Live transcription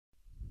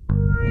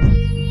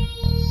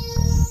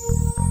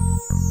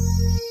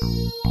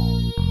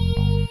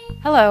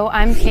Hello,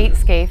 I'm Kate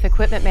Scaife,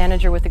 Equipment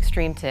Manager with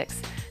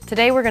ExtremeTix.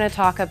 Today we're going to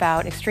talk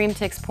about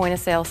ExtremeTix Point of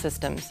Sale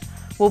systems.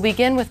 We'll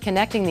begin with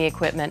connecting the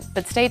equipment,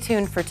 but stay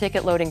tuned for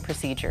ticket loading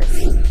procedures.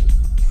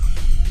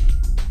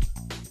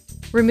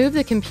 Remove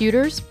the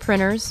computers,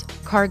 printers,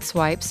 card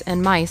swipes,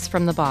 and mice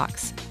from the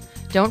box.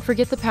 Don't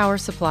forget the power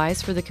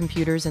supplies for the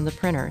computers and the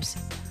printers.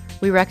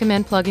 We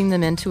recommend plugging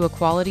them into a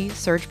quality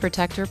surge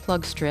protector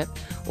plug strip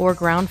or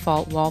ground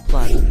fault wall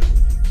plug.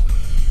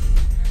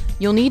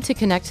 You'll need to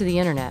connect to the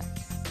internet.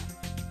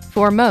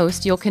 For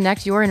most, you'll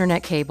connect your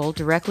internet cable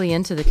directly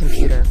into the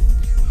computer.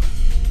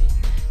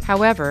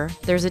 However,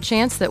 there's a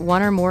chance that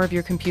one or more of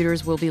your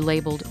computers will be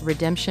labeled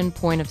Redemption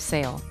Point of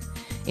Sale.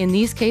 In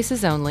these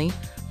cases only,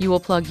 you will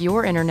plug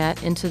your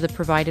internet into the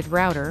provided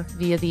router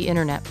via the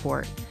internet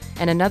port,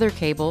 and another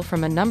cable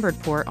from a numbered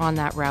port on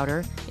that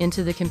router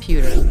into the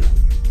computer.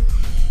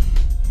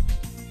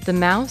 The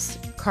mouse,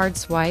 card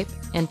swipe,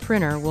 and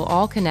printer will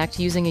all connect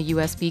using a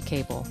USB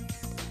cable.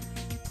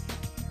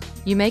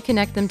 You may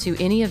connect them to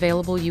any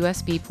available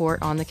USB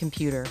port on the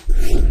computer.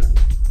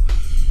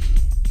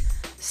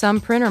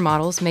 Some printer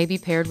models may be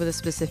paired with a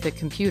specific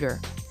computer.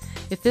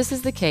 If this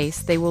is the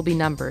case, they will be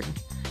numbered.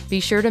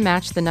 Be sure to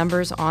match the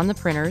numbers on the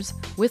printers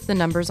with the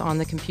numbers on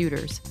the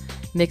computers.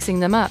 Mixing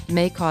them up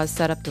may cause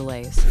setup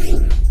delays.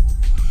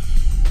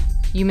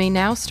 You may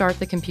now start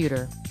the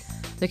computer.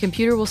 The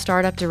computer will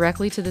start up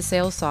directly to the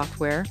sales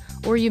software,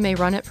 or you may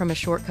run it from a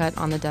shortcut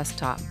on the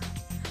desktop.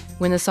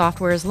 When the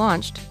software is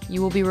launched,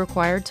 you will be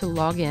required to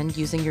log in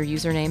using your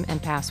username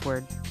and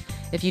password.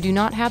 If you do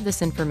not have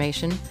this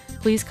information,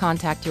 please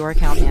contact your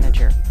account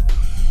manager.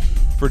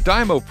 For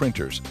Dymo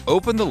printers,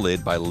 open the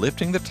lid by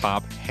lifting the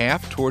top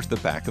half towards the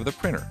back of the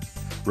printer.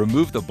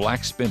 Remove the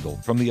black spindle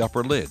from the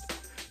upper lid.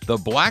 The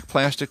black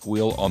plastic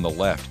wheel on the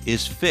left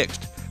is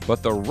fixed,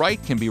 but the right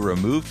can be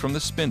removed from the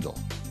spindle.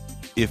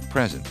 If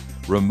present,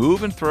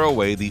 remove and throw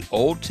away the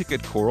old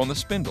ticket core on the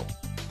spindle.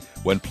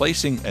 When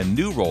placing a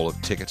new roll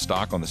of ticket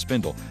stock on the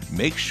spindle,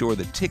 make sure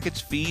the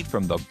tickets feed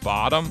from the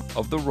bottom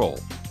of the roll.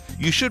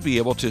 You should be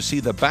able to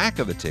see the back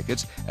of the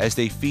tickets as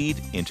they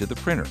feed into the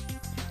printer.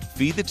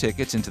 Feed the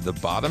tickets into the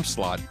bottom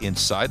slot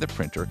inside the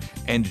printer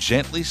and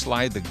gently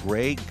slide the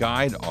gray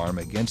guide arm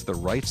against the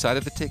right side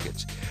of the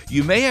tickets.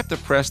 You may have to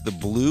press the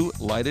blue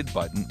lighted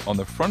button on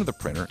the front of the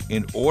printer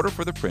in order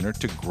for the printer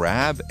to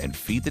grab and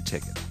feed the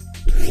ticket.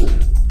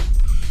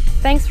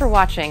 Thanks for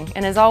watching,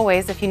 and as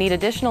always, if you need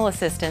additional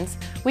assistance,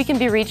 we can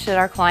be reached at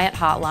our client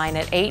hotline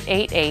at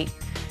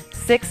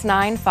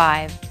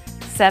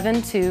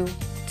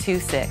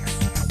 888-695-7226.